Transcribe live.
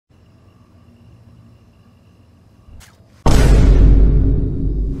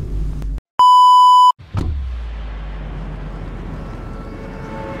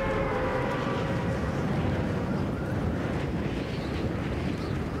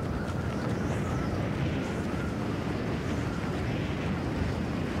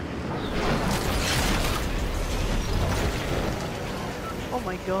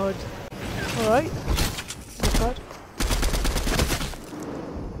my god. Alright. Not bad.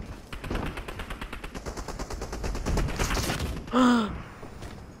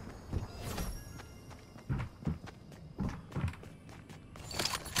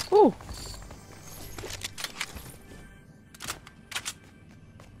 Oh.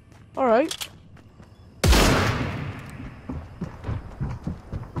 Alright.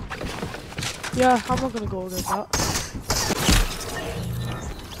 Yeah, I'm not gonna go against that.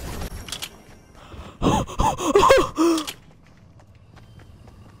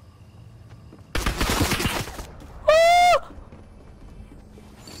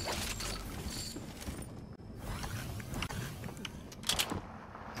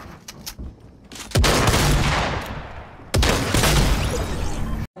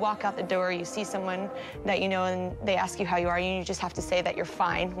 Walk out the door, you see someone that you know and they ask you how you are, and you just have to say that you're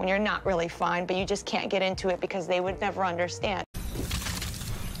fine when you're not really fine, but you just can't get into it because they would never understand.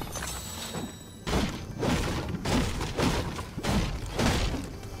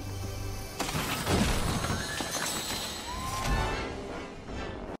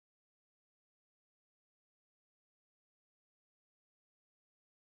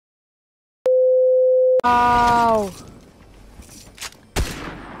 Wow.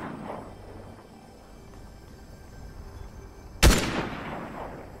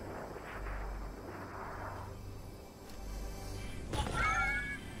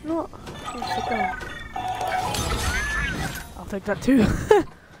 No, I'll take that too.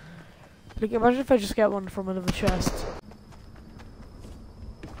 Like, imagine if I just get one from another chest.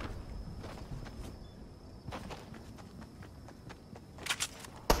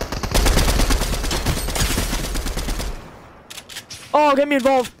 Oh, get me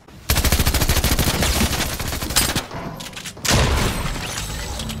involved.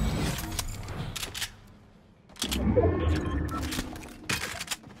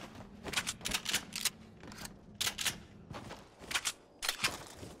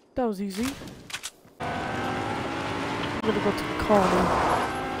 That was easy. I'm gonna go to the corner.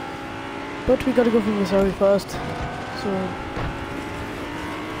 But we gotta go from this area first. So...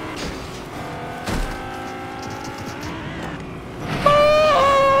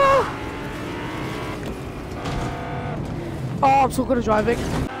 Oh, I'm so good at driving.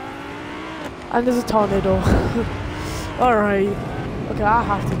 And there's a tornado. Alright. Okay, I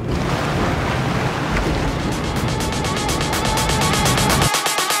have to.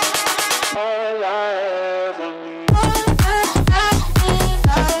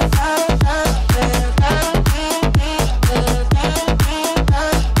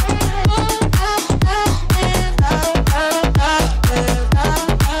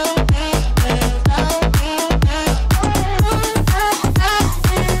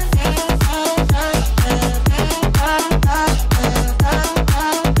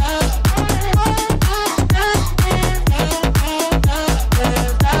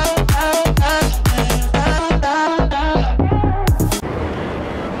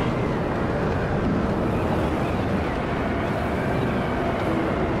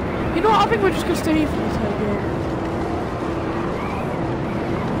 You know what, I think we're just gonna stay here for this whole game.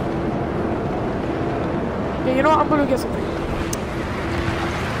 Yeah, you know what, I'm gonna get something.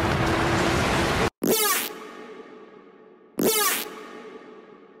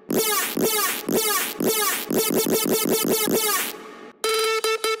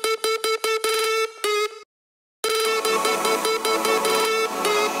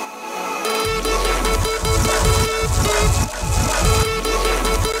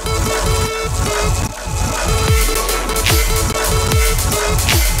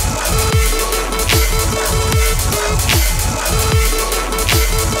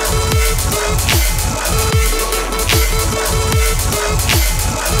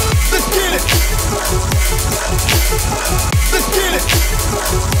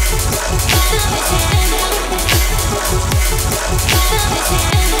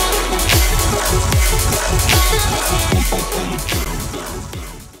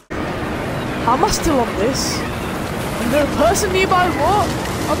 How am I still on this? Is there a person nearby? What?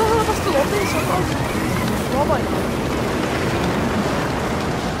 How the hell am I still on this? What am I?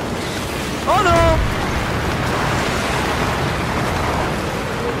 Oh no!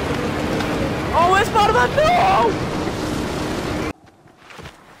 Oh, where's Spider-Man? No!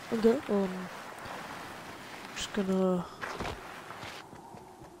 Okay, just gonna...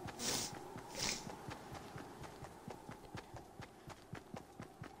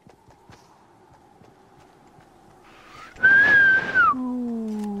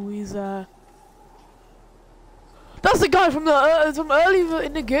 That's the guy from the from early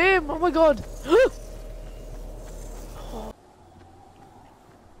in the game. Oh my god.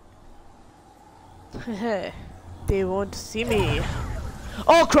 They won't see me.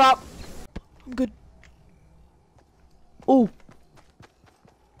 Oh crap! I'm good. Oh.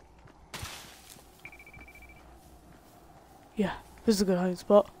 Yeah, this is a good hiding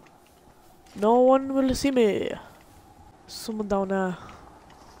spot. No one will see me. Someone down there.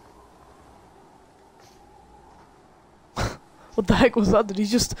 What the heck was that? Did he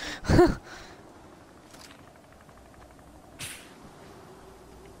just...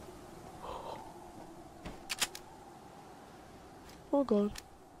 Oh god.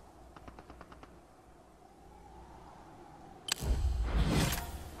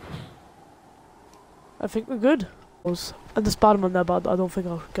 I think we're good. And the Spider-Man there, but I don't think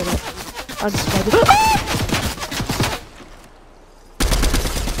I'll get it. And Spider-Man.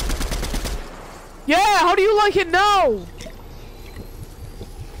 Yeah, how do you like it now?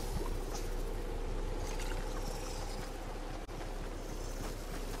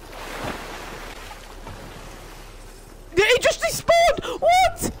 It just despawned!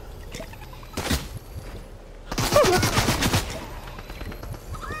 What?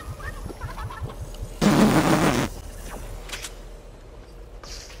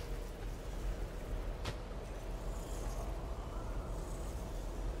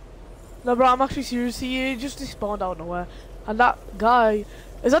 No, bro, I'm actually serious. He just despawned out of nowhere. And that guy...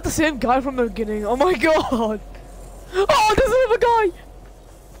 Is that the same guy from the beginning? Oh my god! Oh, there's another guy!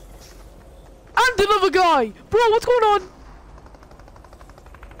 And another guy! Bro, what's going on?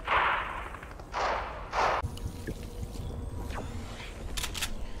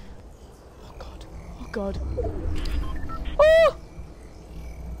 Oh god. Oh god. Oh!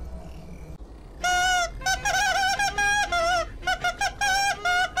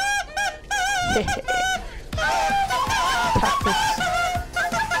 Tactics.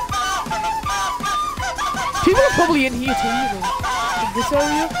 People are probably in here too, you know. In this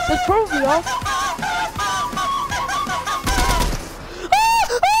area. There's probably are.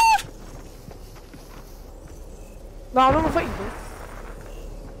 No, I'm not fighting, bro.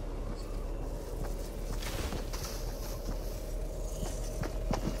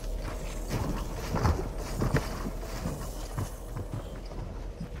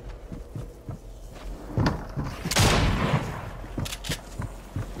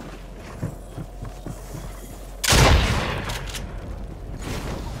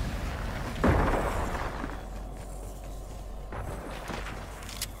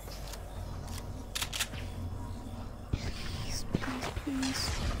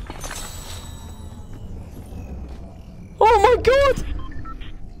 Oh my god!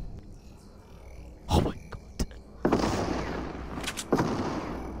 Oh my god.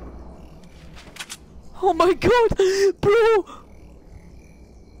 Oh my god! Bro!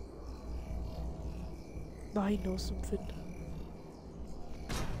 Now he knows something.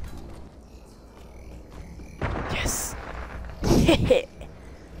 Yes!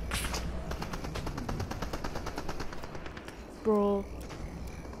 Bro.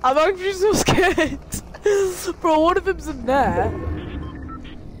 I'm actually so scared. Bro, one of them's in there.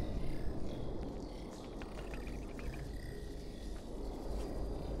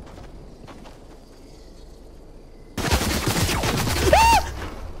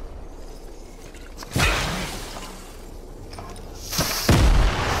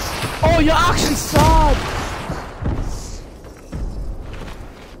 Oh, you're actually sad.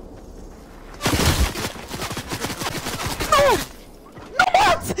 No! No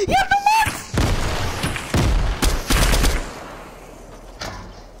what? You have no what?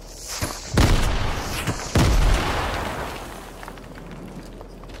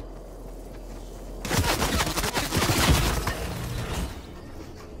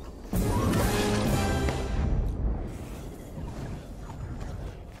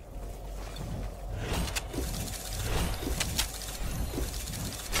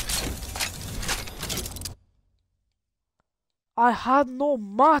 I had no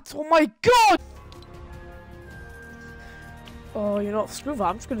mats. Oh my god! Oh, you know, screw that.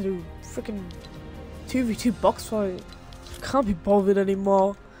 I'm just gonna do freaking 2v2 box fight. Can't be bothered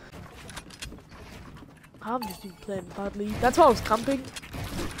anymore. I've just been playing badly. That's why I was camping.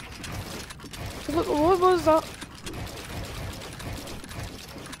 Look, what was that?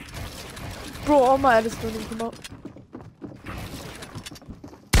 Bro, all my edits don't even come out.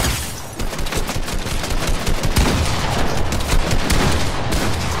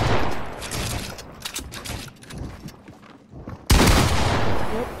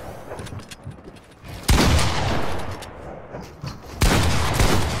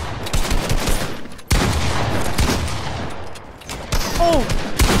 Oh!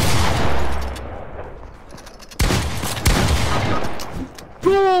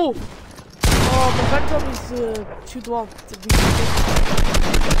 Bro! Oh, my vent to shoot the wall.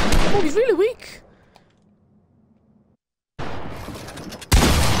 Oh, he's really weak.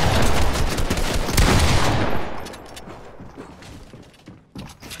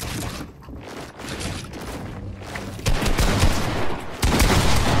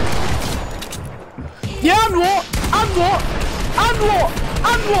 Yeah, and what? And what? And what?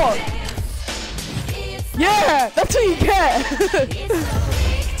 And what? Yeah, that's what you get.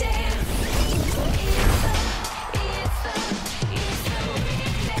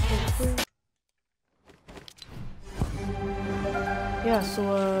 Yeah,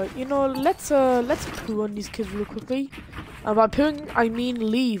 so you know, let's poo on these kids real quickly. And by pooing, I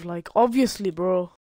mean leave, like obviously, bro.